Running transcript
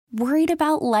Worried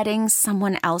about letting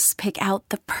someone else pick out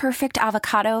the perfect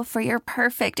avocado for your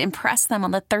perfect impress them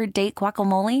on the third date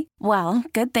guacamole? Well,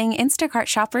 good thing Instacart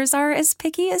shoppers are as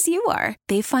picky as you are.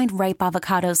 They find ripe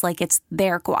avocados like it's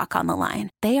their guac on the line.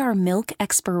 They are milk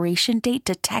expiration date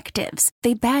detectives.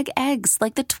 They bag eggs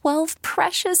like the 12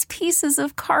 precious pieces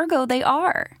of cargo they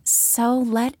are. So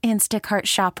let Instacart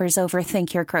shoppers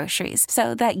overthink your groceries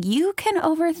so that you can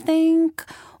overthink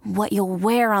what you'll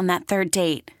wear on that third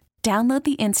date. Download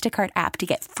the Instacart app to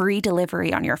get free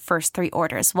delivery on your first 3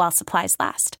 orders while supplies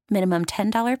last. Minimum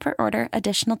 $10 per order.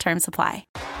 Additional terms apply.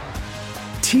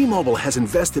 T-Mobile has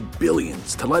invested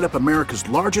billions to light up America's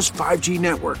largest 5G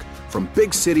network, from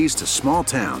big cities to small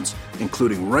towns,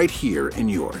 including right here in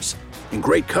yours. And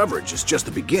great coverage is just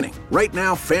the beginning. Right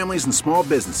now, families and small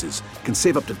businesses can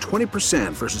save up to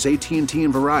 20% versus AT&T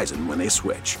and Verizon when they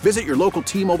switch. Visit your local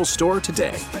T-Mobile store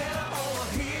today.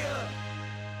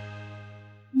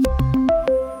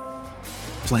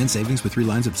 Plan savings with 3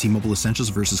 lines of T-Mobile Essentials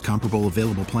versus comparable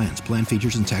available plans. Plan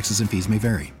features and taxes and fees may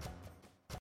vary.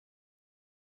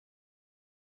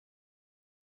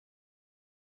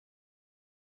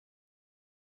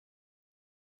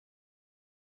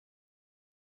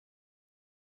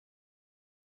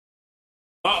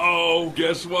 Uh-oh,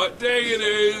 guess what day it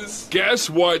is? Guess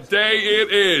what day it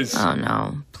is? Oh,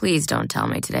 no. Please don't tell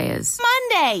me today is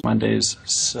Monday. Mondays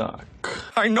suck.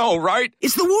 I know, right?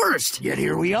 It's the worst. Yet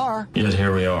here we are.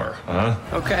 Huh?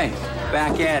 Okay,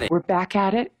 back at it. We're back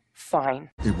at it. Fine.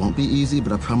 It won't be easy,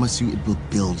 but I promise you it will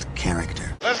build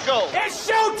character. Let's go. It's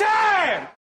showtime!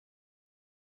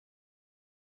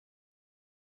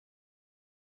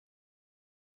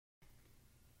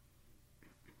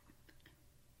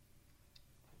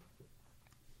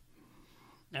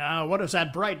 Now, what is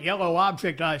that bright yellow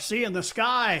object I see in the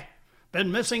sky?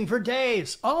 Been missing for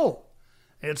days. Oh,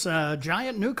 it's a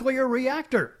giant nuclear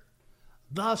reactor,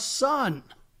 the sun.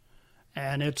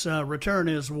 And its return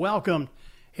is welcomed.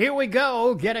 Here we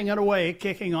go, getting it away,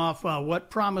 kicking off what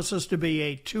promises to be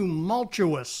a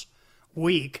tumultuous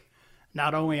week,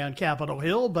 not only on Capitol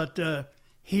Hill, but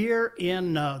here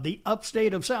in the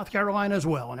upstate of South Carolina as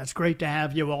well. And it's great to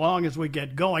have you along as we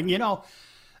get going. You know,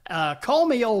 call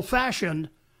me old-fashioned,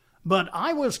 but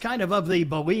I was kind of the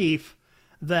belief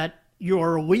that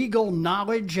your legal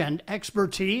knowledge and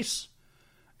expertise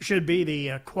should be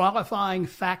the qualifying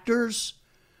factors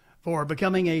for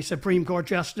becoming a Supreme Court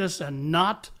justice and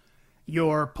not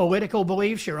your political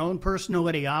beliefs, your own personal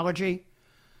ideology.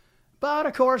 But,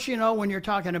 of course, you know, when you're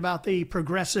talking about the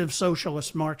progressive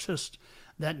socialist Marxists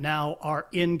that now are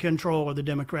in control of the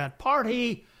Democrat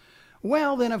Party,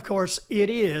 well, then, of course, it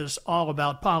is all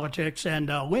about politics, and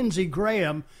Lindsey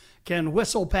Graham can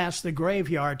whistle past the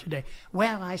graveyard today.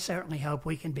 Well, I certainly hope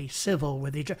we can be civil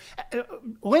with each other.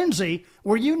 Lindsey,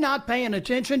 were you not paying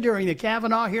attention during the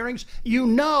Kavanaugh hearings? You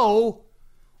know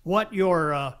what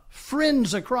your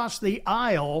friends across the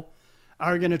aisle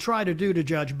are going to try to do to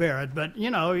Judge Barrett. But, you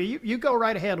know, you go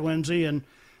right ahead, Lindsey,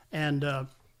 and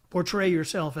portray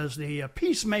yourself as the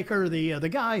peacemaker, the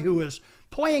guy who is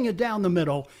playing it down the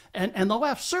middle. And the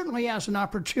left certainly has an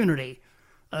opportunity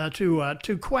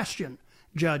to question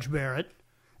Judge Barrett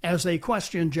as they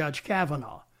question Judge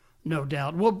Kavanaugh, no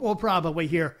doubt. We'll probably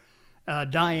hear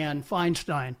Dianne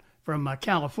Feinstein from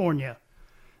California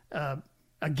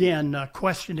again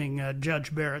questioning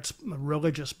Judge Barrett's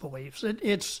religious beliefs.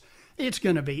 It's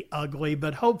going to be ugly,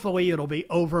 but hopefully it'll be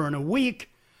over in a week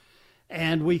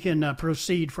and we can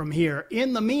proceed from here.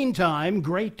 In the meantime,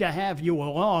 great to have you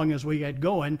along as we get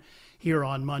going here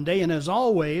on Monday. And as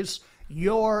always,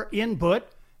 your input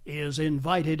is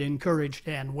invited, encouraged,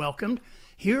 and welcomed.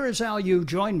 Here is how you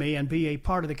join me and be a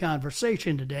part of the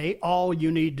conversation today. All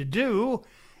you need to do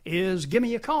is give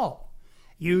me a call.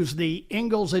 Use the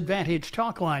Ingalls Advantage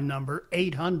talk line number,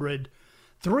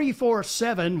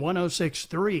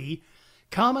 800-347-1063.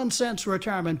 Common Sense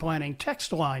Retirement Planning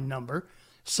text line number,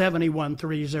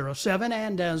 71307.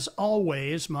 And as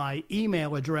always, my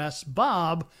email address,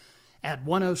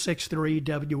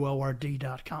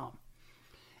 bob@1063word.com.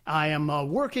 I am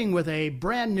working with a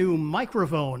brand new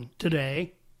microphone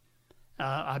today.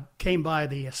 I came by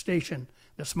the station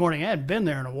this morning. I hadn't been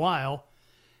there in a while,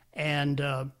 and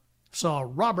saw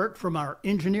Robert from our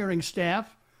engineering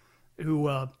staff who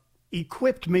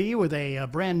equipped me with a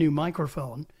brand new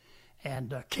microphone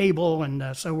and cable,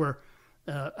 and so we're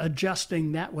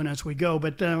adjusting that one as we go.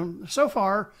 But so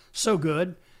far, so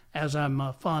good, as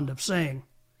I'm fond of saying.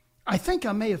 I think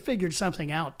I may have figured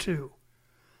something out, too.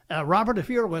 Robert, if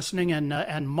you're listening,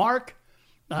 and Mark,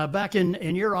 back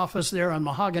in your office there on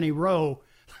Mahogany Row,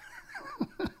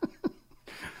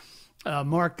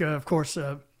 Mark, of course,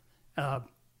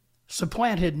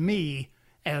 supplanted me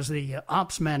as the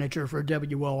ops manager for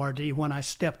WORD when I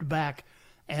stepped back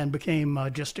and became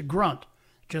just a grunt,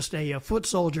 just a foot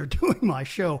soldier doing my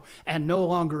show and no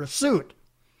longer a suit,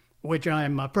 which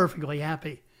I'm perfectly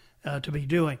happy to be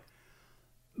doing.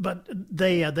 But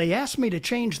they asked me to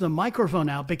change the microphone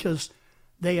out because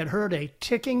they had heard a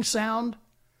ticking sound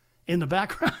in the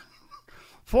background.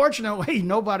 Fortunately,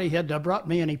 nobody had brought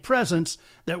me any presents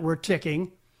that were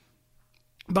ticking,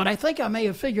 but I think I may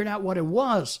have figured out what it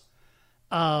was.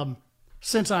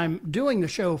 Since I'm doing the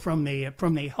show from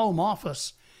the home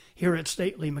office here at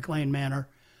Stately McLean Manor,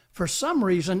 for some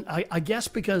reason, I guess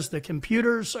because the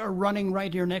computers are running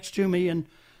right here next to me and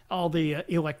all the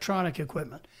electronic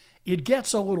equipment, it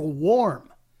gets a little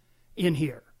warm in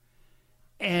here.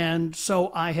 And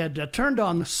so I had turned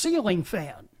on the ceiling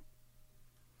fan.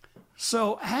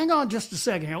 So hang on just a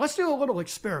second here. Let's do a little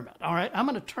experiment, all right? I'm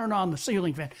going to turn on the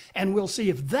ceiling fan, and we'll see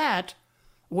if that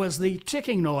was the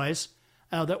ticking noise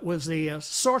that was the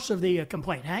source of the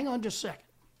complaint. Hang on just a second.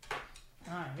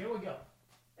 All right, here we go.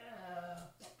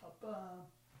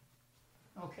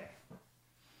 Okay.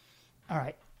 All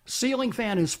right. Ceiling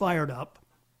fan is fired up.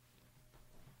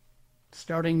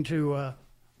 Starting to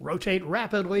rotate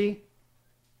rapidly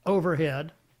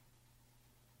overhead.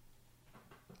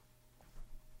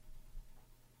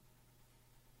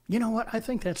 You know what? I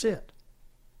think that's it.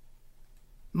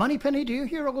 Moneypenny, do you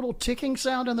hear a little ticking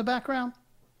sound in the background?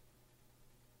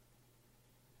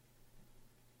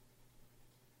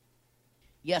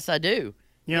 Yes, I do.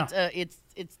 Yeah. It's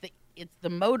the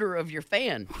motor of your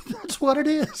fan. That's what it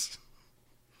is.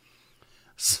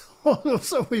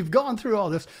 So we've gone through all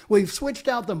this. We've switched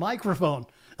out the microphone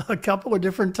a couple of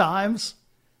different times.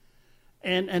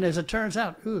 And as it turns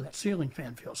out, ooh, that ceiling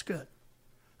fan feels good.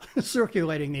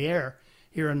 Circulating the air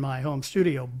here in my home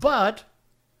studio. But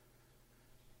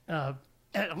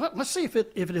let's see if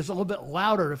it is a little bit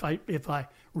louder if I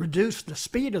reduce the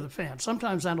speed of the fan.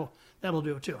 Sometimes that'll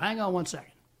do it too. Hang on one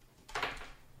second.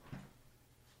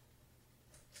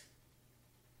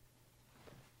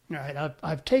 All right,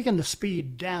 I've taken the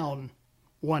speed down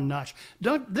one notch.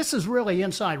 This is really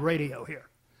inside radio here,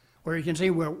 where you can see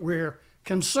we're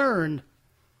concerned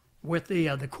with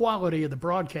the quality of the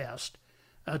broadcast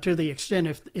to the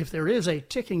extent if there is a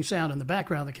ticking sound in the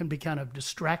background that can be kind of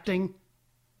distracting.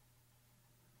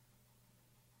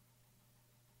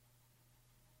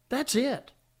 That's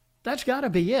it. That's got to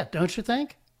be it, don't you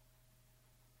think?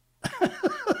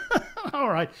 All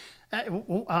right.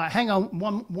 Hang on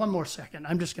one more second.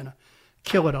 I'm just going to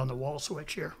kill it on the wall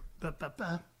switch here.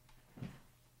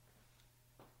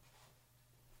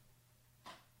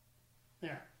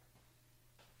 There.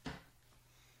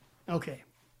 Okay.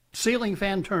 Ceiling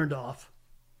fan turned off.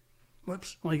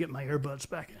 Whoops. Let me get my earbuds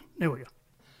back in. There we go.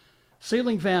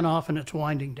 Ceiling fan off and it's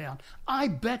winding down. I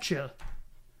bet you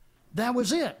that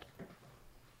was it.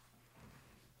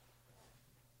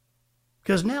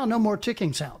 Because now no more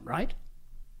ticking sound, right?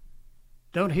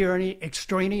 Don't hear any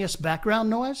extraneous background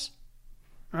noise,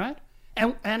 right?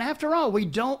 And after all, we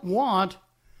don't want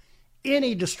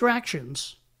any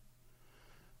distractions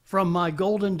from my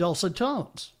golden dulcet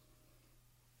tones.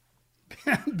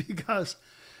 Because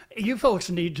you folks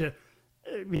need to,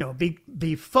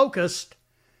 be focused,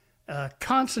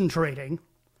 concentrating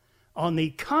on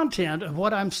the content of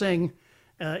what I'm saying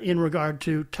in regard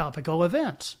to topical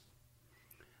events.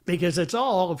 Because it's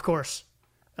all, of course,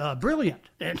 brilliant,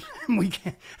 and we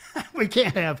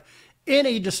can't have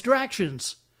any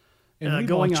distractions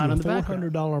going on in the background. And we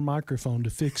bought you a $400 microphone to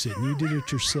fix it, and you did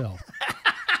it yourself.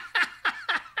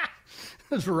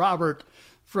 This is Robert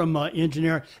from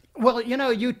engineering. Well,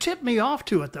 you tipped me off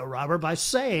to it, though, Robert, by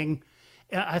saying,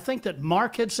 I think that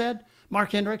Mark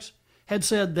Hendricks had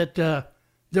said that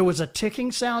there was a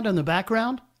ticking sound in the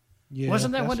background. Yeah,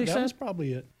 wasn't that what he said? That was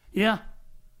probably it. Yeah.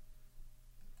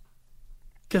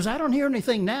 Because I don't hear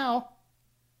anything now.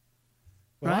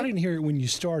 Well, right? I didn't hear it when you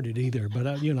started either, but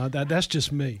that's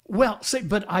just me. Well, see,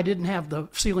 but I didn't have the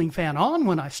ceiling fan on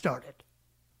when I started.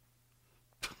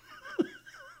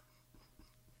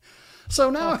 So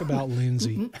now, talk about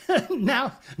Lindsay.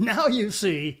 Now you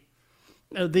see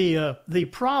the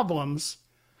problems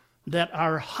that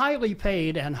our highly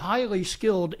paid and highly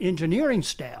skilled engineering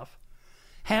staff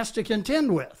has to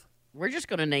contend with. We're just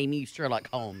going to name you Sherlock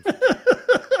Holmes.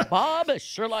 Bob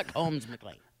Sherlock Holmes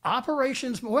McLean.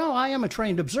 Operations, well, I am a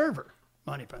trained observer,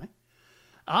 Moneypenny.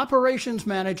 Operations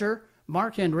manager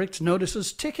Mark Hendricks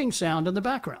notices ticking sound in the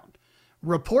background.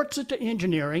 Reports it to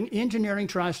engineering. Engineering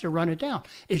tries to run it down.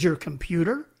 Is your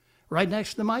computer right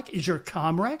next to the mic? Is your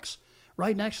Comrex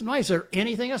right next to the mic? Is there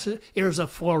anything else? Is a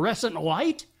fluorescent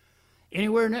light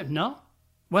anywhere in it? No.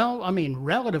 Well, I mean,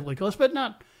 relatively close, but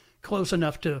not close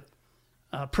enough to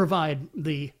provide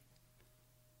the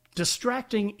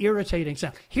distracting, irritating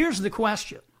sound. Here's the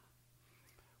question.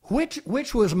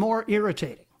 Which was more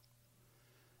irritating?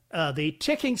 The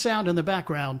ticking sound in the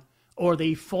background or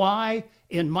the fly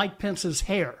in Mike Pence's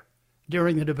hair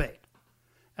during the debate?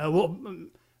 We'll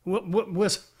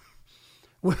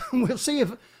see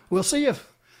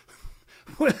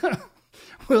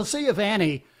if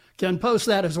Annie can post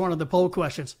that as one of the poll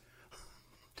questions.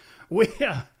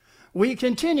 We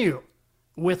continue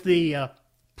with the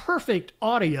perfect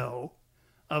audio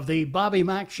of the Bobby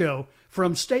Mack Show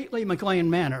from stately McLean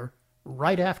Manor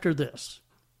right after this.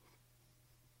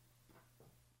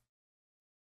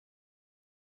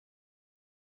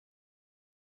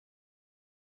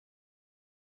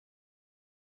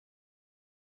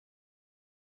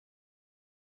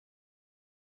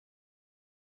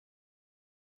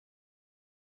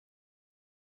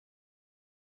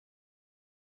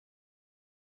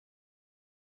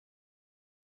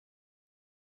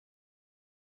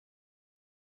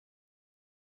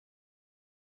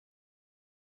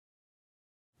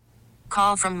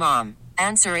 Call from mom.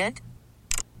 Answer it.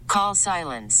 Call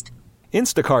silenced.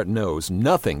 Instacart knows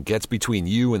nothing gets between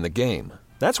you and the game.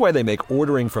 That's why they make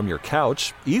ordering from your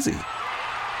couch easy.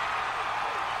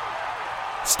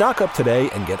 Stock up today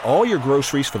and get all your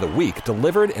groceries for the week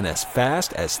delivered in as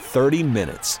fast as 30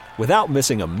 minutes without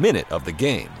missing a minute of the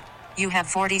game. You have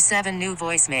 47 new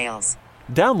voicemails.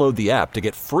 Download the app to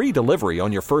get free delivery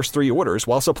on your first 3 orders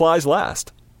while supplies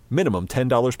last. Minimum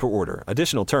 $10 per order.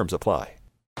 Additional terms apply.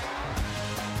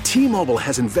 T-Mobile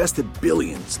has invested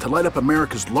billions to light up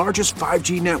America's largest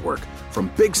 5G network, from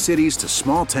big cities to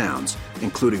small towns,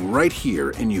 including right here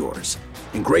in yours.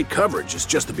 And great coverage is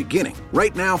just the beginning.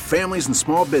 Right now, families and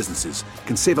small businesses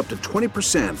can save up to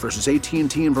 20% versus AT&T and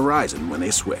Verizon when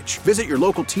they switch. Visit your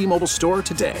local T-Mobile store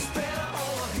today.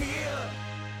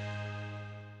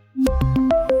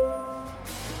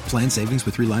 Plan savings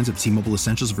with 3 lines of T-Mobile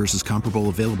Essentials versus comparable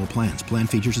available plans. Plan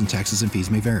features and taxes and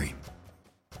fees may vary.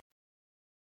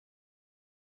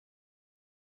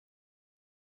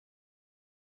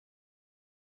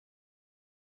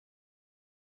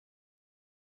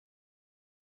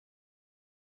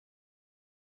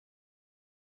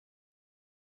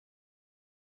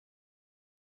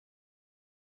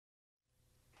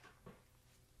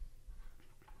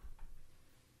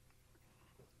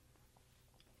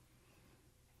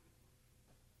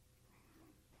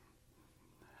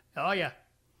 Oh, yeah.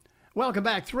 Welcome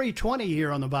back. 3:20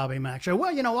 here on the Bobby Mack Show.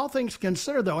 Well, all things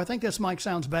considered, though, I think this mic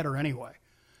sounds better anyway.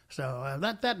 So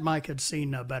that mic had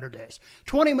seen better days.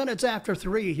 20 minutes after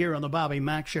 3 here on the Bobby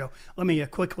Mack Show. Let me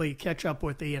quickly catch up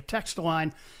with the text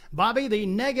line. Bobby, the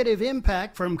negative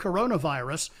impact from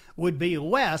coronavirus would be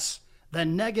less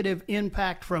than negative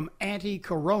impact from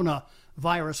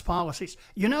anti-coronavirus policies.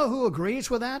 You know who agrees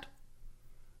with that?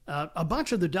 A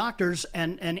bunch of the doctors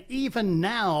and even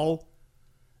now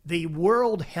the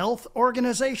World Health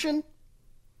Organization.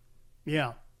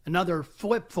 Yeah, another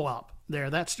flip-flop there.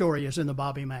 That story is in the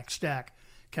Bobby Mack stack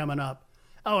coming up.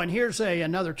 Oh, and here's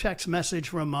another text message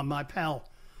from my pal,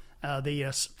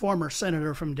 the former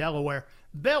senator from Delaware.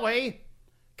 Billy,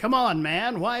 come on,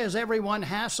 man. Why is everyone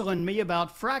hassling me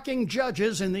about fracking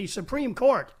judges in the Supreme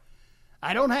Court?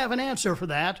 I don't have an answer for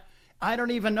that. I don't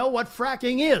even know what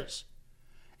fracking is.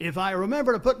 If I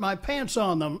remember to put my pants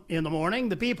on them in the morning,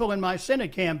 the people in my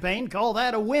Senate campaign call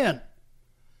that a win.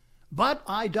 But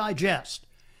I digest.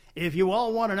 If you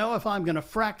all want to know if I'm going to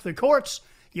frack the courts,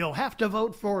 you'll have to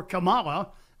vote for Kamala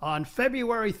on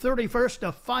February 31st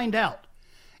to find out.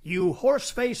 You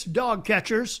horse-faced dog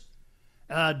catchers,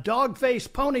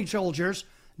 dog-faced pony soldiers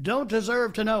don't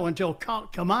deserve to know until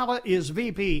Kamala is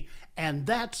VP, and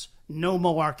that's no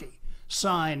malarkey.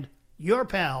 Signed, your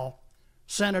pal,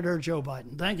 Senator Joe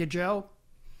Biden. Thank you, Joe.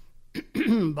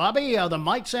 Bobby, the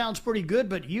mic sounds pretty good,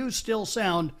 but you still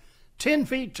sound 10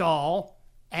 feet tall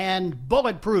and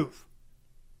bulletproof.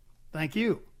 Thank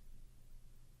you.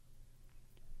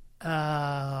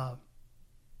 Bobby,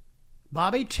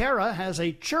 Tara has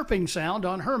a chirping sound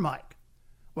on her mic.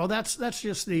 Well, that's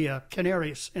just the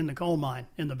canaries in the coal mine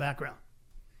in the background.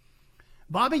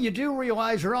 Bobby, you do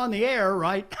realize you're on the air,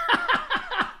 right?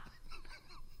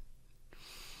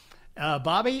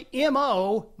 Bobby,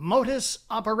 M.O. modus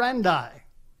operandi.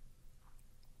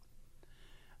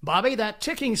 Bobby, that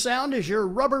ticking sound is your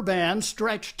rubber band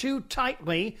stretched too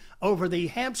tightly over the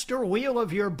hamster wheel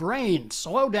of your brain.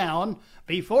 Slow down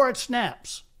before it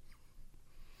snaps.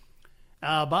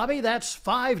 Bobby, that's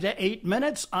 5 to 8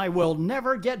 minutes I will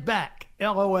never get back.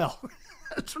 LOL.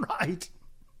 That's right.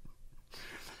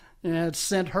 And it's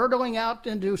sent hurtling out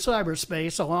into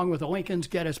cyberspace along with the Lincoln's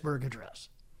Gettysburg Address.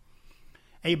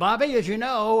 Hey, Bobby, as you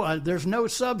know, there's no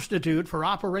substitute for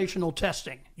operational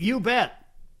testing. You bet.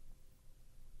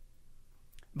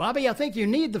 Bobby, I think you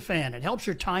need the fan. It helps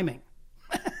your timing.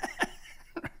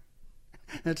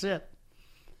 That's it.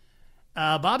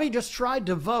 Bobby just tried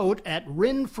to vote at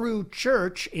Renfrew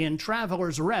Church in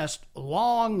Travelers Rest.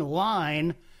 Long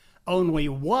line, only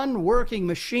one working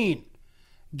machine.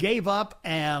 Gave up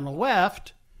and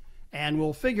left, and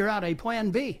we'll figure out a plan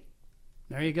B.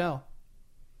 There you go.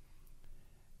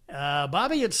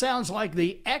 Bobby, it sounds like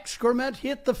the excrement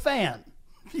hit the fan.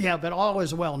 Yeah, but all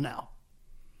is well now.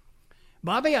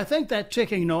 Bobby, I think that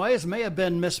ticking noise may have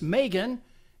been Miss Megan,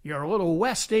 your little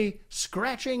Westie,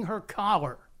 scratching her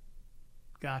collar.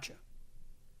 Gotcha.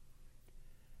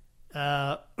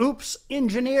 Oops,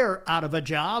 engineer out of a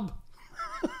job.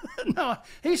 No,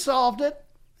 he solved it.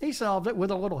 He solved it with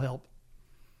a little help.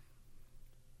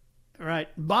 All right,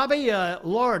 Bobby,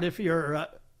 Lord, if you're...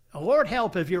 Lord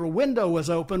help if your window was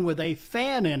open with a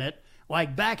fan in it,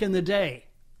 like back in the day.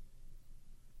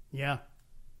 Yeah.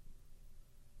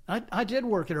 I did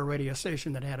work at a radio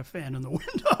station that had a fan in the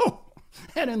window.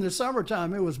 And in the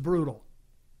summertime, it was brutal.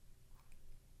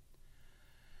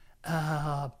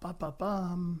 Bobby,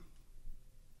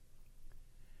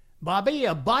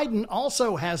 Biden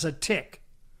also has a tick.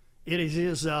 It is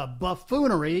his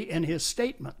buffoonery in his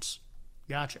statements.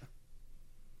 Gotcha.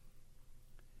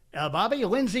 Bobby,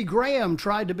 Lindsey Graham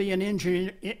tried to be an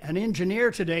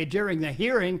engineer today during the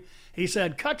hearing. He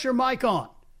said, cut your mic on.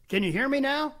 Can you hear me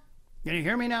now? Can you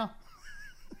hear me now?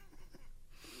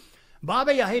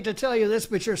 Bobby, I hate to tell you this,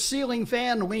 but your ceiling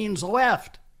fan leans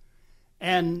left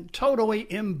and totally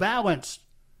imbalanced.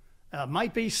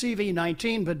 Might be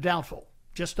CV19, but doubtful.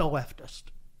 Just a leftist.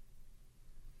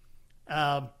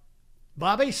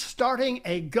 Bobby, starting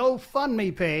a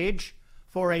GoFundMe page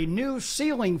for a new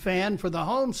ceiling fan for the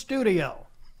home studio.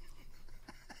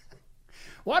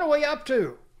 What are we up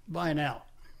to by now?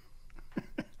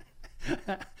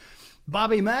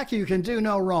 Bobby Mack, you can do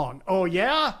no wrong. Oh,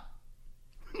 yeah?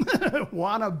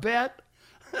 Wanna bet?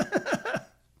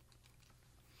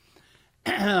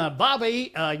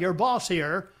 Bobby, your boss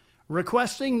here,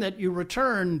 requesting that you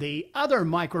return the other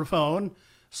microphone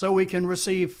so we can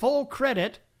receive full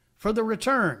credit for the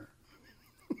return.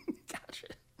 Gotcha.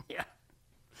 Yeah.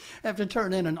 Have to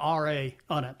turn in an RA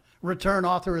on it. Return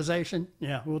authorization.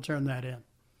 Yeah, we'll turn that in.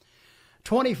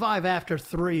 25 after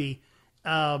 3.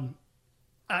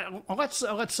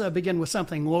 Let's begin with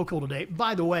something local today.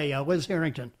 By the way, Liz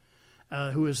Harrington,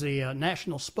 who is the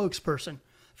national spokesperson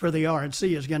for the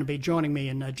RNC, is going to be joining me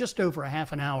in just over a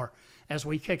half an hour as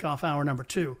we kick off hour number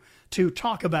 2 to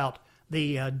talk about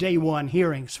the day one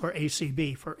hearings for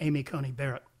ACB for Amy Coney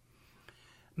Barrett.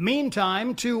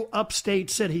 Meantime, 2 upstate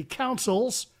city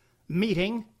councils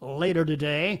meeting later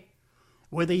today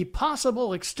with the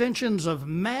possible extensions of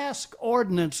mask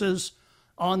ordinances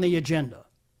on the agenda.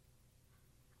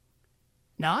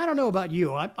 Now, I don't know about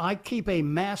you. I keep a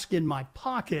mask in my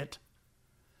pocket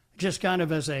just kind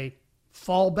of as a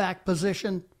fallback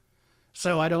position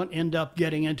so I don't end up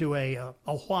getting into a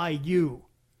why you.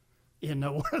 You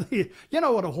know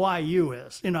what a why you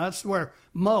is. You know, that's where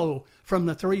Moe from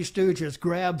the Three Stooges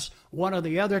grabs one of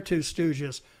the other 2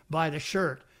 Stooges by the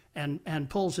shirt and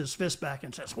pulls his fist back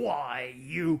and says, why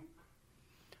you?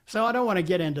 So I don't want to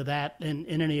get into that in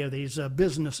any of these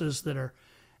businesses that are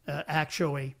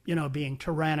actually, being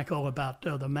tyrannical about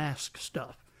the mask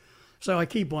stuff. So I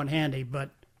keep one handy,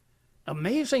 but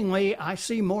amazingly, I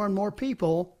see more and more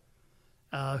people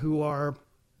who are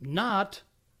not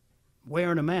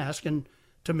wearing a mask, and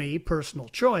to me, personal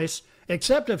choice,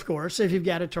 except, of course, if you've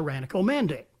got a tyrannical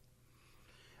mandate.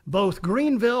 Both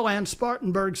Greenville and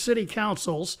Spartanburg city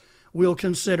councils will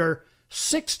consider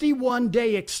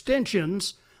 61-day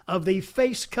extensions of the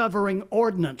face-covering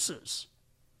ordinances.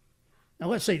 Now,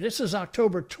 let's see, this is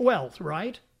October 12th,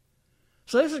 right?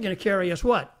 So this is going to carry us,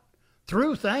 what?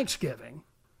 Through Thanksgiving,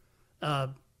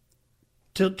 to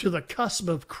the cusp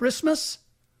of Christmas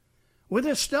with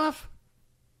this stuff?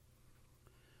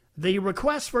 The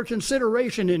request for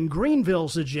consideration in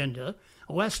Greenville's agenda,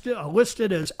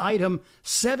 listed as item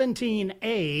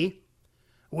 17A,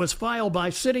 was filed by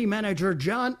City Manager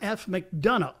John F.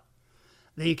 McDonough.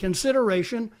 The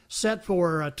consideration set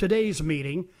for today's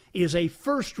meeting is a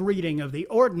first reading of the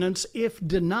ordinance. If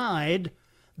denied,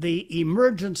 the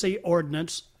emergency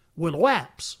ordinance will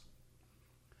lapse.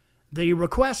 The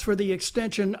request for the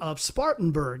extension of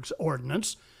Spartanburg's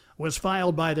ordinance was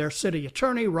filed by their city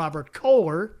attorney, Robert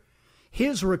Kohler.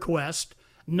 His request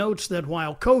notes that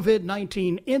while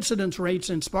COVID-19 incidence rates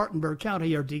in Spartanburg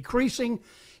County are decreasing,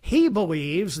 he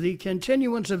believes the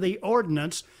continuance of the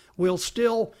ordinance will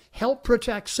still help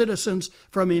protect citizens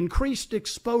from increased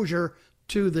exposure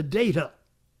to the data.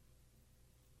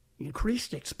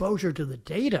 Increased exposure to the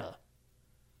data?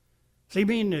 They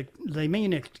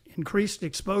mean increased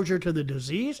exposure to the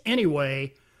disease?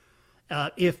 Anyway,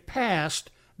 if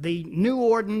passed, the new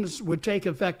ordinance would take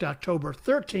effect October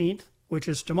 13th, which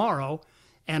is tomorrow,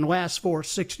 and last for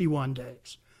 61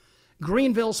 days.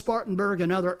 Greenville, Spartanburg,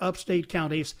 and other upstate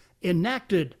counties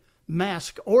enacted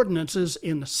mask ordinances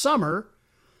in the summer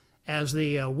as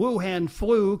the Wuhan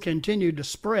flu continued to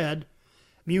spread.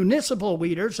 Municipal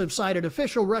leaders have cited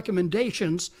official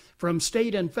recommendations from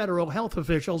state and federal health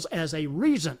officials as a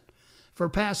reason for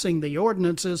passing the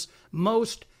ordinances.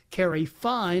 Most carry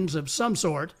fines of some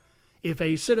sort if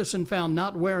a citizen found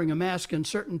not wearing a mask in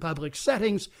certain public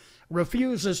settings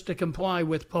refuses to comply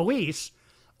with police.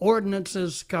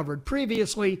 Ordinances covered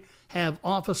previously have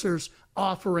officers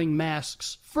offering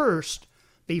masks first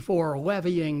before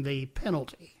levying the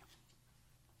penalty.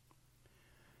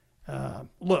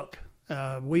 Look,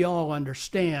 we all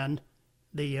understand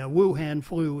the Wuhan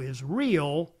flu is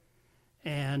real,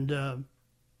 and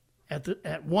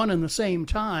at one and the same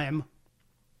time,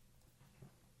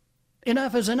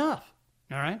 enough is enough,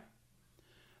 all right?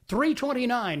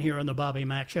 3:29 here on the Bobby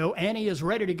Mack Show. Annie is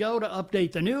ready to go to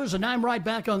update the news, and I'm right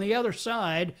back on the other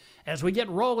side as we get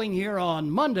rolling here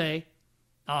on Monday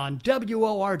on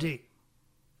WORD.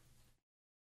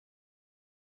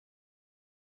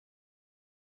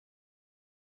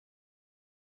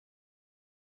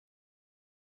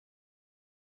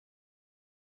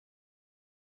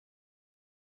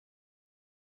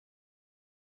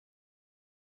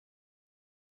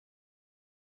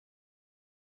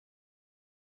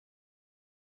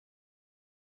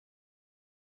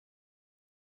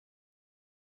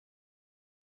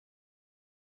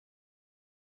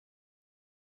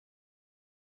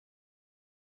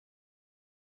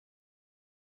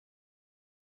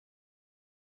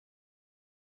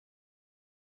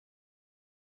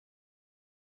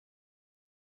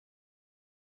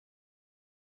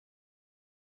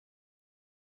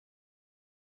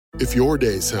 If your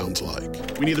day sounds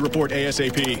like, we need the report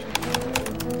ASAP,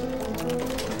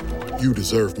 you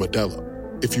deserve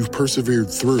Modelo. If you've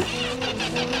persevered through,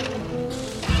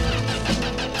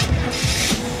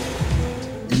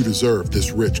 you deserve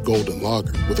this rich golden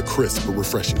lager with a crisp but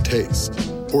refreshing taste.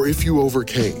 Or if you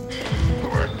overcame, 2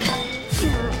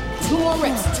 more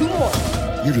reps, 2 more.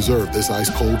 You deserve this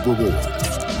ice-cold reward.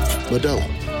 Modelo,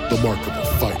 the Remarkable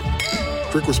Fighter.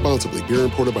 Drink responsibly. Beer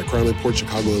imported by Crown Imports,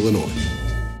 Chicago, Illinois.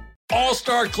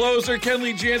 All-star closer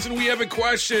Kenley Jansen, we have a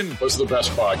question. What's the best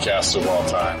podcast of all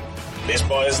time?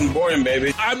 Baseball isn't boring,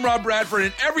 baby. I'm Rob Bradford,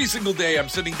 and every single day I'm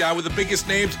sitting down with the biggest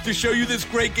names to show you this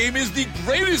great game is the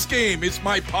greatest game. It's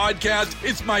my podcast.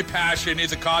 It's my passion.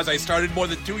 It's a cause I started more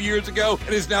than 2 years ago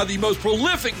and is now the most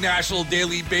prolific national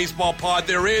daily baseball pod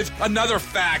there is. Another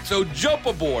fact, so jump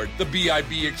aboard the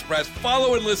BIB Express.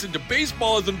 Follow and listen to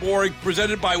Baseball Isn't Boring,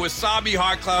 presented by Wasabi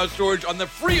Hot Cloud Storage on the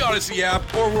free Odyssey app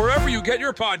or wherever you get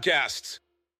your podcasts.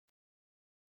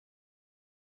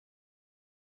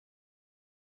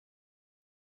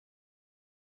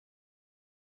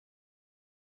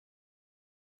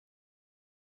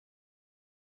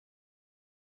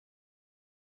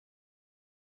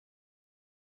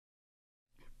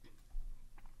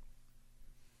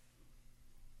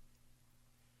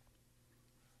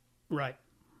 Right.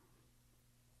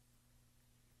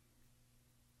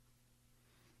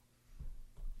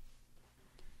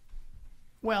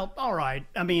 Well, all right.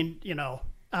 I mean, you know,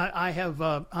 I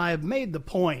have made the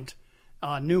point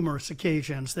on numerous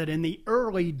occasions that in the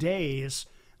early days,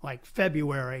 like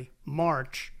February,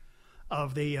 March,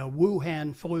 of the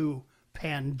Wuhan flu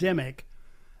pandemic,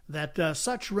 that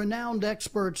such renowned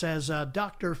experts as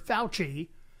Dr. Fauci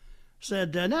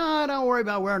said, no, don't worry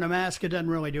about wearing a mask. It doesn't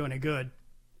really do any good.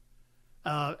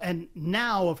 And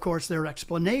now, of course, their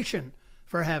explanation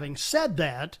for having said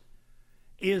that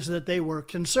is that they were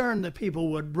concerned that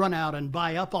people would run out and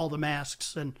buy up all the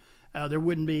masks and there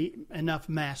wouldn't be enough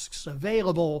masks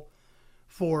available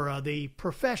for the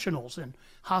professionals in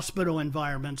hospital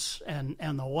environments and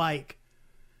the like.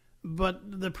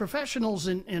 But the professionals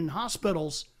in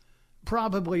hospitals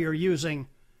probably are using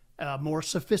more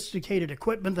sophisticated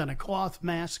equipment than a cloth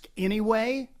mask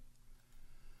anyway.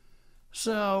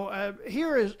 So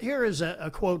here is a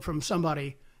quote from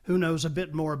somebody who knows a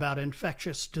bit more about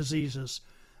infectious diseases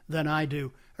than I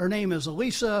do. Her name is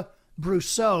Elisa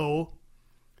Brousseau.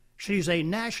 She's a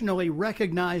nationally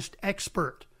recognized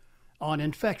expert on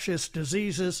infectious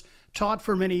diseases, taught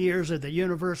for many years at the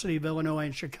University of Illinois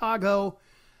in Chicago.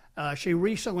 She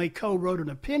recently co-wrote an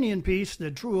opinion piece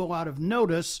that drew a lot of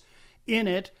notice In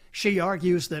it, she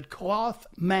argues that cloth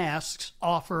masks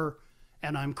offer,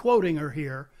 and I'm quoting her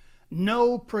here,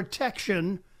 no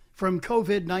protection from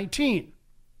COVID-19.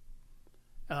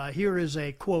 Here is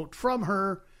a quote from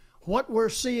her. What we're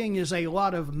seeing is a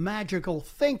lot of magical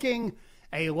thinking,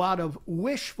 a lot of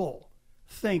wishful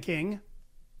thinking.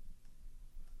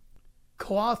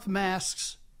 Cloth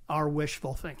masks are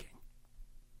wishful thinking.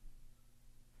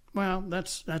 Well,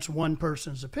 that's one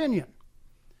person's opinion.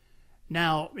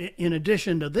 Now, in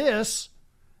addition to this,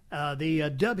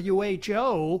 the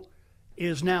WHO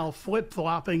is now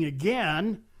flip-flopping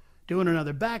again, doing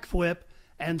another backflip,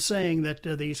 and saying that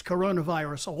these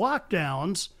coronavirus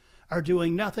lockdowns are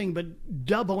doing nothing but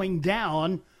doubling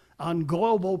down on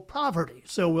global poverty.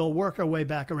 So we'll work our way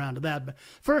back around to that. But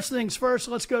first things first,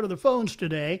 let's go to the phones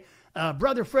today.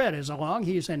 Brother Fred is along.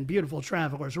 He's in beautiful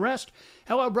Traveler's Rest.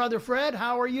 Hello, Brother Fred.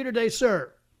 How are you today,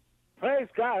 sir? Praise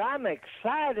God. I'm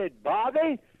excited,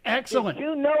 Bobby. Excellent. Did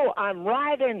you know I'm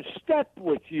right in step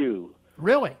with you?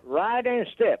 Really? Right in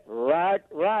step.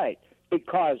 Right.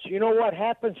 Because you know what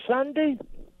happened Sunday?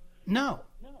 No.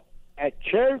 At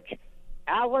church,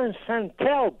 Alan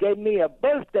Santel gave me a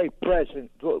birthday present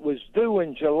that was due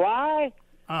in July.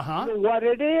 Uh-huh. You know what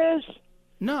it is?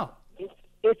 No.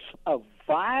 It's a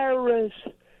virus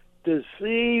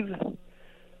disease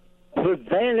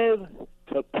preventive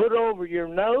to put over your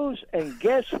nose, and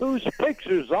guess whose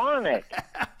picture's on it?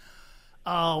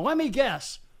 Let me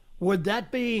guess. Would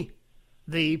that be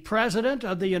the President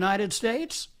of the United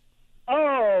States?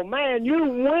 Oh, man, you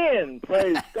win,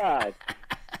 praise God.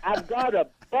 I've got a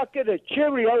bucket of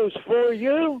Cheerios for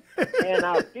you, and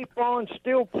I'll keep on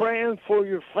still praying for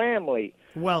your family.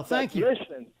 Well, thank you.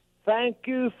 Listen, thank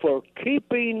you for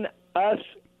keeping us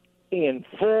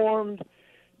informed,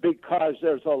 because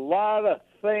there's a lot of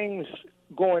things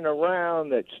going around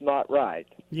that's not right.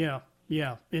 Yeah,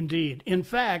 indeed. In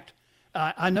fact,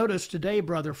 I noticed today,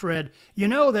 Brother Fred, you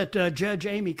know that Judge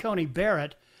Amy Coney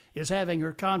Barrett is having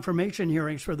her confirmation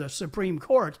hearings for the Supreme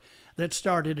Court that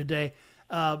started today.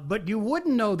 But you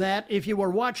wouldn't know that if you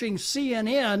were watching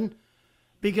CNN,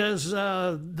 because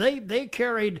they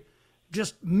carried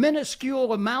just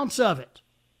minuscule amounts of it.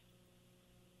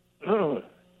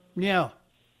 Yeah.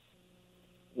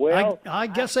 Well, I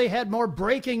guess they had more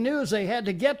breaking news they had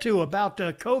to get to about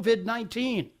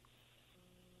COVID-19.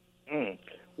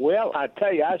 Well, I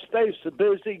tell you, I stay so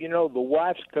busy. You know, the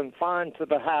wife's confined to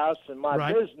the house and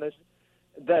my business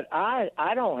that I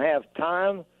don't have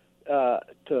time to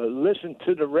listen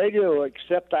to the radio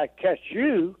except I catch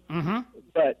you. Mm-hmm.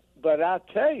 But I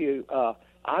tell you,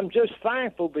 I'm just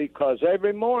thankful because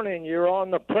every morning you're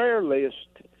on the prayer list.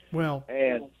 Well,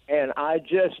 and I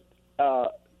just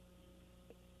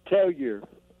tell your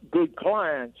good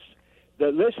clients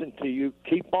that listen to you,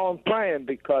 keep on praying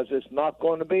because it's not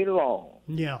going to be long.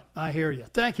 Yeah, I hear you.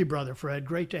 Thank you, Brother Fred.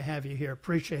 Great to have you here.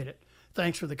 Appreciate it.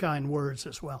 Thanks for the kind words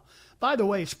as well. By the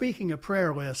way, speaking of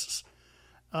prayer lists,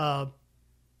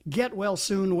 get well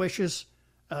soon wishes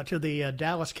to the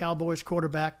Dallas Cowboys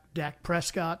quarterback, Dak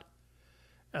Prescott.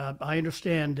 I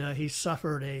understand he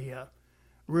suffered a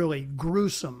really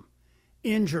gruesome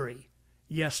injury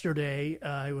yesterday.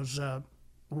 He was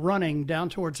running down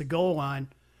towards the goal line.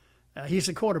 He's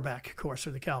a quarterback, of course,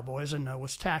 for the Cowboys, and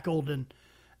was tackled and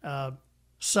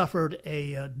suffered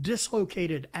a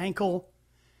dislocated ankle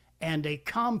and a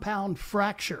compound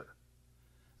fracture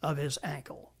of his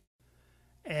ankle.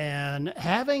 And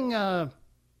having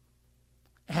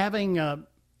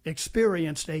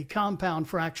experienced a compound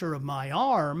fracture of my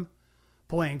arm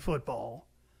playing football,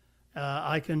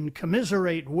 I can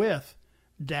commiserate with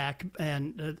Dak.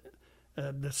 And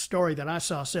the story that I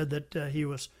saw said that he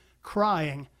was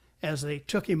crying as they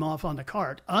took him off on the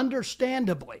cart.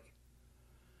 Understandably.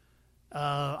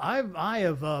 I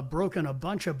have broken a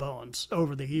bunch of bones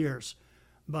over the years,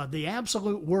 but the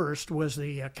absolute worst was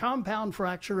the compound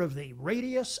fracture of the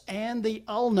radius and the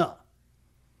ulna.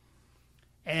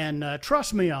 And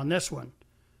trust me on this one,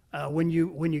 when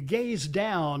you gaze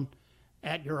down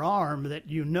at your arm that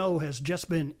you know has just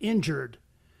been injured,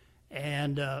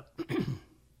 and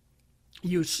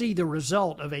you see the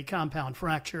result of a compound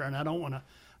fracture, and I don't want to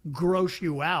gross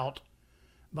you out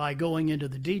by going into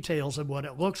the details of what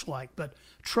it looks like, but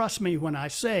trust me when I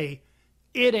say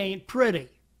it ain't pretty.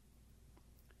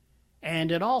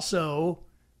 And it also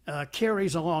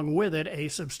carries along with it a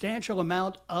substantial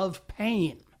amount of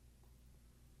pain.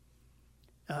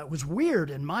 It was weird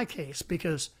in my case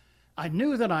because I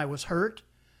knew that I was hurt,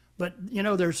 but you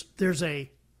know, there's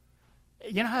a,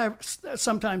 you know how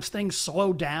sometimes things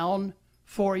slow down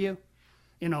for you?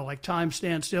 You know, like time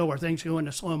stands still where things go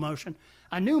into slow motion.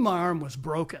 I knew my arm was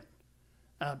broken.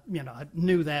 I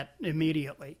knew that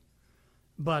immediately.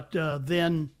 But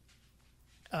then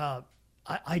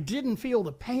I didn't feel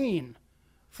the pain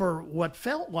for what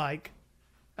felt like,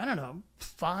 I don't know,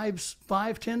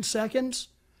 5-10 seconds.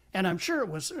 And I'm sure it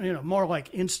was, more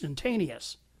like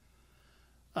instantaneous.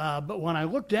 But when I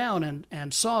looked down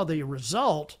and saw the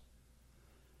result,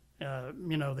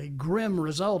 the grim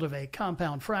result of a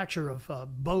compound fracture of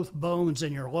both bones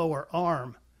in your lower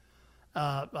arm,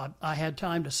 I had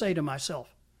time to say to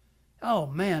myself, oh,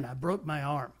 man, I broke my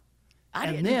arm.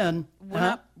 Then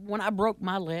when I broke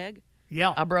my leg,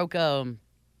 I broke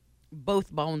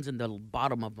both bones in the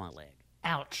bottom of my leg.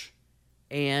 Ouch.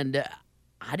 And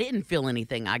I didn't feel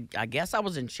anything. I guess I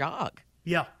was in shock.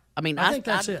 Yeah. I mean, I think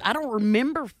that's it. I don't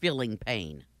remember feeling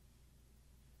pain.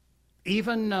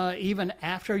 Even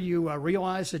after you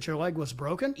realized that your leg was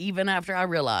broken? Even after I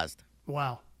realized.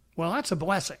 Wow. Well, that's a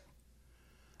blessing.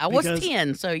 I was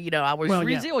 10, so, I was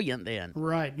resilient then.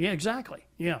 Right. Yeah, exactly.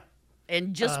 Yeah.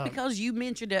 And just because you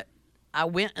mentioned it, I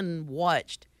went and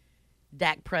watched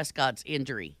Dak Prescott's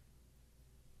injury.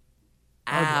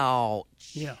 Ugly.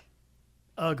 Ouch. Yeah.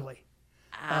 Ugly.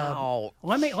 Ouch.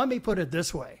 Let me put it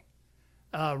this way.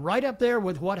 Right up there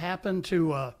with what happened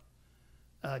to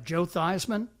Joe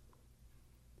Theismann.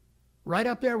 Right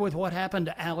up there with what happened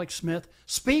to Alex Smith.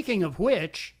 Speaking of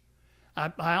which,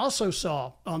 I also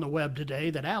saw on the web today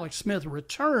that Alex Smith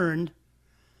returned.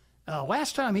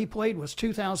 Last time he played was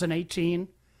 2018.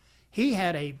 He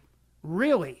had a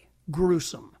really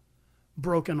gruesome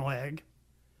broken leg.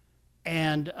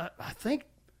 And I think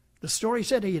the story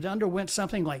said he had underwent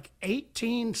something like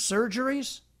 18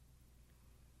 surgeries.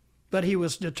 But he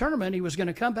was determined he was going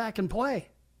to come back and play.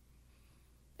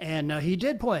 And he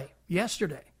did play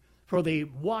yesterday for the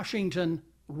Washington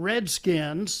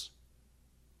Redskins,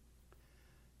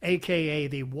 a.k.a.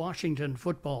 the Washington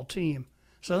football team.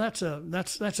 So that's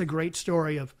a great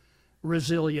story of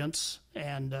resilience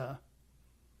and,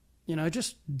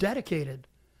 just dedicated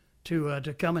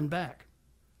to coming back.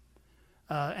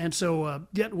 And so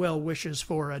get well wishes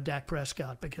for Dak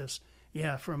Prescott because,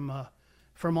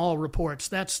 from all reports,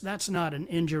 that's not an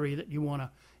injury that you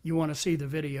want to see the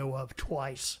video of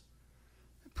twice.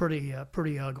 Pretty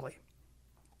ugly.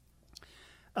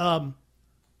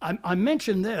 I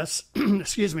mentioned this,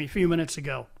 excuse me, a few minutes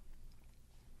ago.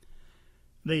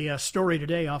 The story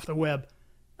today off the web.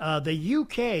 The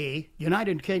UK,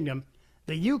 United Kingdom,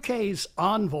 the UK's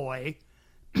envoy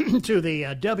to the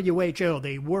WHO,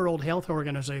 the World Health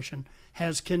Organization,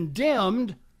 has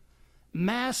condemned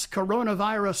mass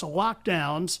coronavirus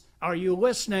lockdowns. Are you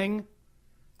listening?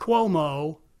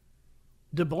 Cuomo,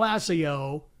 de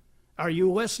Blasio, are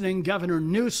you listening? Governor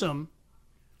Newsom,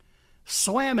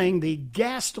 slamming the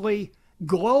ghastly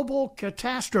global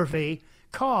catastrophe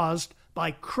caused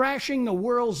by crashing the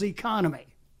world's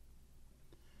economy.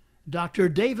 Dr.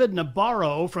 David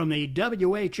Nabarro from the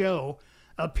WHO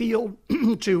appealed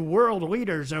to world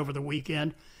leaders over the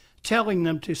weekend, telling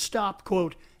them to stop,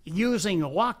 quote, using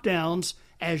lockdowns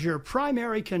as your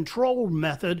primary control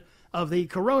method of the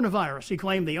coronavirus. He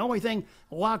claimed the only thing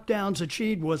lockdowns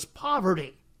achieved was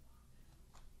poverty.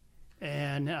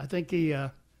 And I think he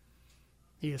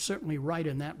is certainly right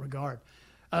in that regard.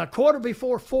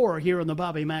 4:15 here on the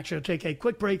Bobby Mack Show. Take a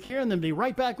quick break here and then be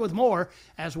right back with more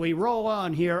as we roll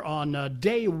on here on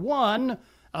day one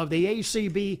of the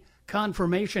ACB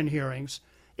confirmation hearings.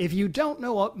 If you don't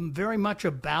know very much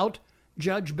about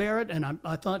Judge Barrett, and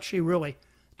I thought she really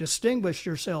distinguished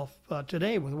herself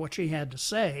today with what she had to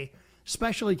say,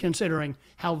 especially considering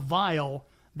how vile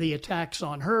the attacks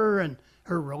on her and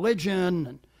her religion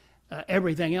and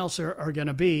everything else are going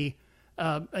to be.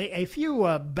 A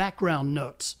few background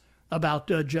notes about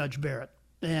Judge Barrett.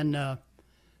 And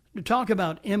to talk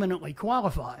about eminently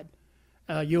qualified,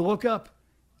 you look up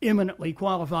eminently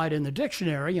qualified in the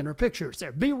dictionary and her picture's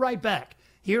there. Be right back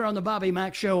here on the Bobby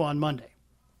Mack Show on Monday.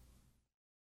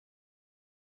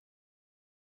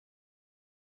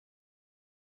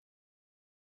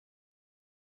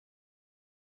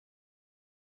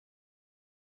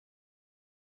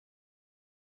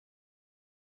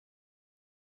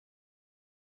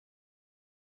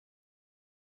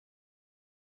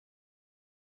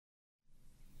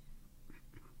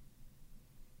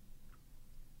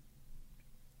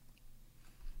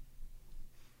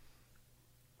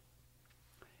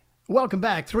 Welcome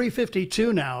back.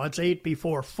 3:52 now. It's 8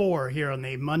 before 4 here on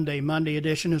the Monday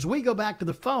edition. As we go back to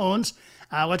the phones,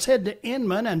 let's head to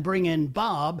Inman and bring in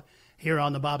Bob here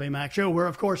on the Bobby Mack Show, where,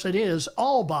 of course, it is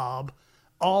all Bob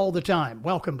all the time.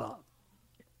 Welcome, Bob.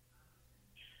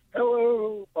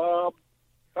 Hello, Bob.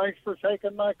 Thanks for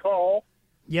taking my call.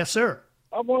 Yes, sir.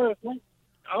 I want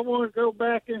to go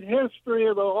back in history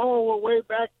all the way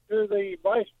back to the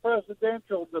vice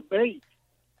presidential debate.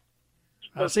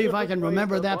 I'll see if I can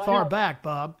remember that far back,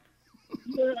 Bob.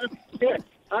 Yeah,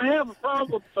 I have a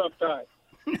problem sometimes.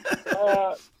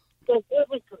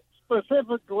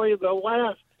 Specifically, the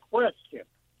last question.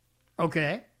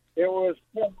 Okay. It was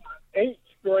from an 8th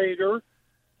grader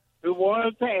who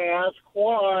wanted to ask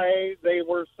why they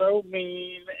were so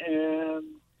mean and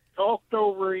talked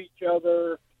over each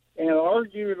other and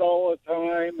argued all the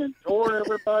time and tore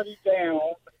everybody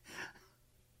down.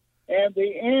 And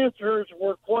the answers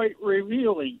were quite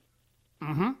revealing.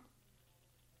 Mm-hmm.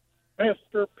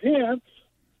 Mr. Pence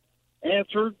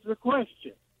answered the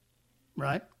question.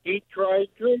 Right. He tried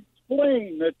to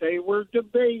explain that they were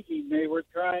debating. They were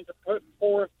trying to put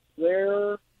forth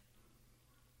their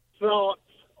thoughts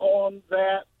on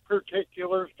that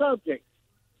particular subject.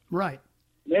 Right.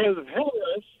 Ms.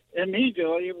 Harris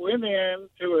immediately went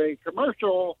into a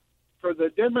commercial for the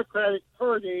Democratic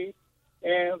Party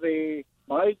and the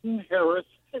Biden-Harris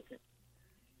ticket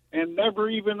and never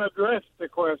even addressed the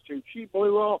question. She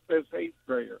blew off this 8th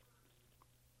grader.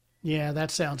 Yeah, that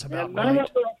sounds about none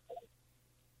right.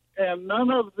 None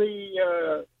of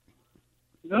the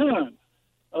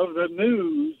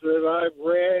news that I've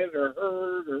read or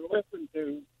heard or listened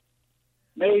to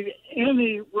made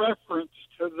any reference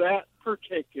to that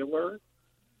particular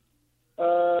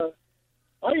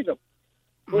item,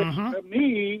 which to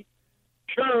me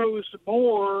shows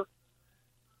more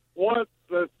what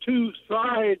the two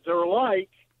sides are like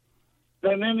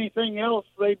than anything else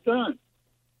they've done.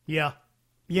 Yeah.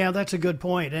 Yeah, that's a good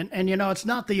point. And you know, it's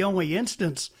not the only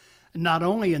instance, not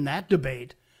only in that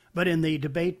debate, but in the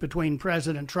debate between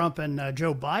President Trump and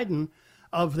Joe Biden,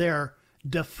 of their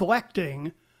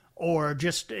deflecting or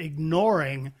just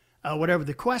ignoring whatever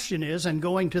the question is and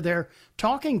going to their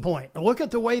talking point. Look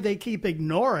at the way they keep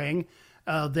ignoring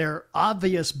their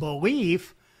obvious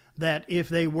belief that if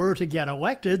they were to get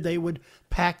elected, they would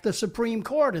pack the Supreme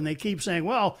Court. And they keep saying,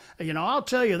 well, you know, I'll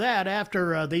tell you that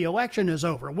after the election is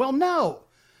over. Well, no,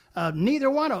 neither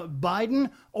one of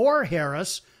Biden or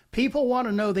Harris. People want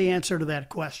to know the answer to that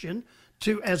question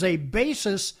as a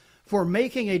basis for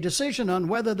making a decision on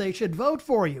whether they should vote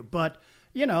for you. But,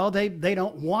 you know, they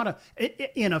don't want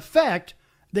to. In effect,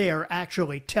 they are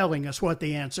actually telling us what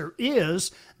the answer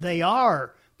is. They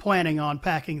are planning on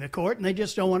packing the court, and they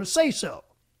just don't want to say so.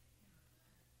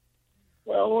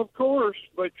 Well, of course,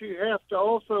 but you have to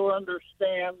also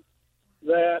understand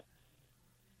that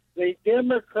the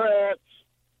Democrats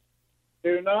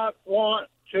do not want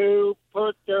to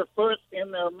put their foot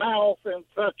in their mouth in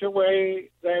such a way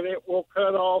that it will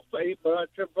cut off a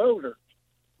bunch of voters.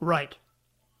 Right.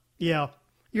 Yeah,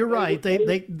 you're right.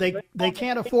 They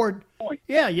can't afford.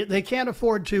 Yeah, they can't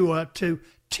afford to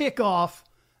tick off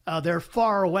their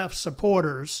far left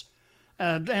supporters,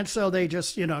 and so they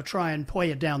just try and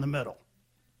play it down the middle.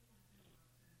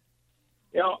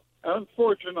 Yeah,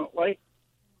 unfortunately,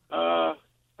 I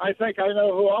think I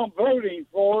know who I'm voting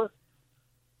for.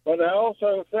 But I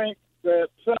also think that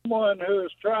someone who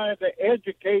is trying to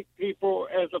educate people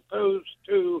as opposed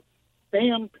to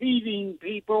stampeding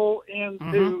people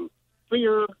into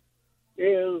fear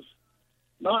is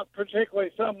not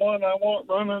particularly someone I want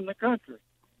running the country.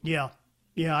 Yeah,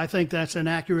 I think that's an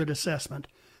accurate assessment.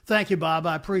 Thank you, Bob.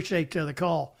 I appreciate the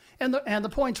call. And the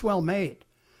point's well made.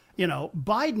 You know,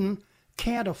 Biden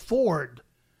can't afford,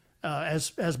 as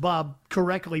Bob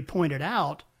correctly pointed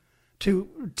out,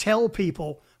 to tell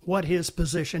people what his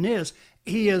position is.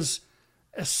 He is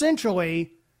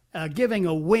essentially giving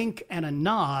a wink and a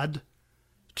nod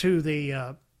to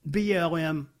the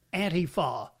BLM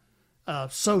Antifa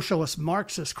socialist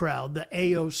Marxist crowd, the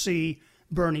AOC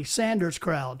Bernie Sanders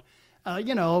crowd.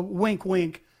 Wink,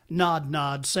 wink, nod,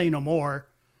 nod, say no more,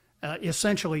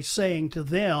 essentially saying to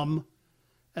them,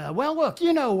 well, look,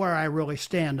 you know where I really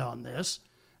stand on this,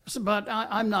 but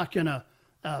I'm not going to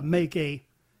make a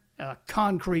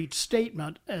concrete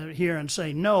statement here and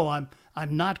say, no, I'm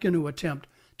not going to attempt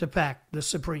to pack the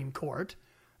Supreme Court.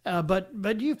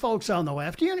 But you folks on the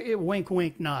left, wink,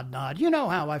 wink, nod, nod, you know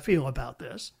how I feel about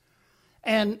this.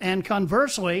 And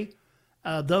conversely,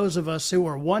 those of us who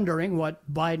are wondering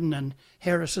what Biden and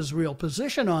Harris's real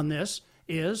position on this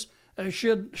is, it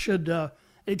should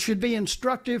be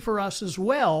instructive for us as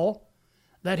well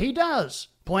that he does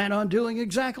plan on doing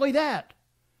exactly that.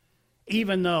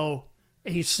 Even though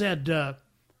he said a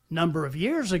number of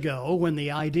years ago when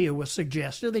the idea was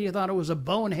suggested that he thought it was a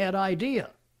bonehead idea.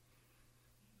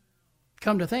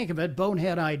 Come to think of it,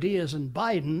 bonehead ideas and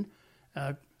Biden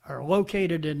are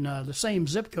located in the same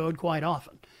zip code quite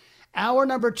often. Hour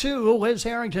number 2, Liz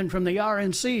Harrington from the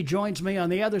RNC joins me on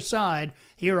the other side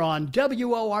here on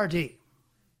WORD.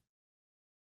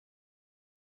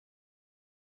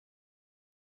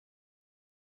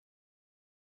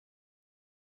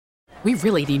 We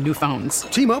really need new phones.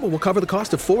 T-Mobile will cover the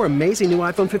cost of 4 amazing new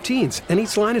iPhone 15s, and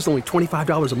each line is only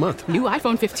 $25 a month. New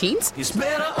iPhone 15s? It's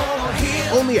better over here.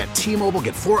 Only at T-Mobile,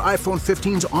 get 4 iPhone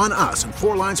 15s on us and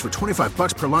 4 lines for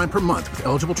 $25 per line per month with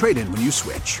eligible trade-in when you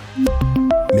switch.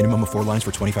 Minimum of 4 lines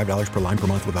for $25 per line per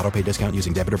month with autopay discount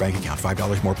using debit or bank account.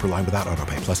 $5 more per line without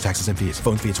autopay, plus taxes and fees.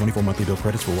 Phone fee at 24 monthly bill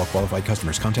credits for well-qualified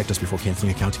customers. Contact us before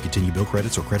canceling account to continue bill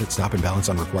credits or credit stop and balance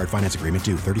on required finance agreement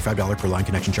due. $35 per line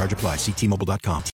connection charge applies. See T-Mobile.com.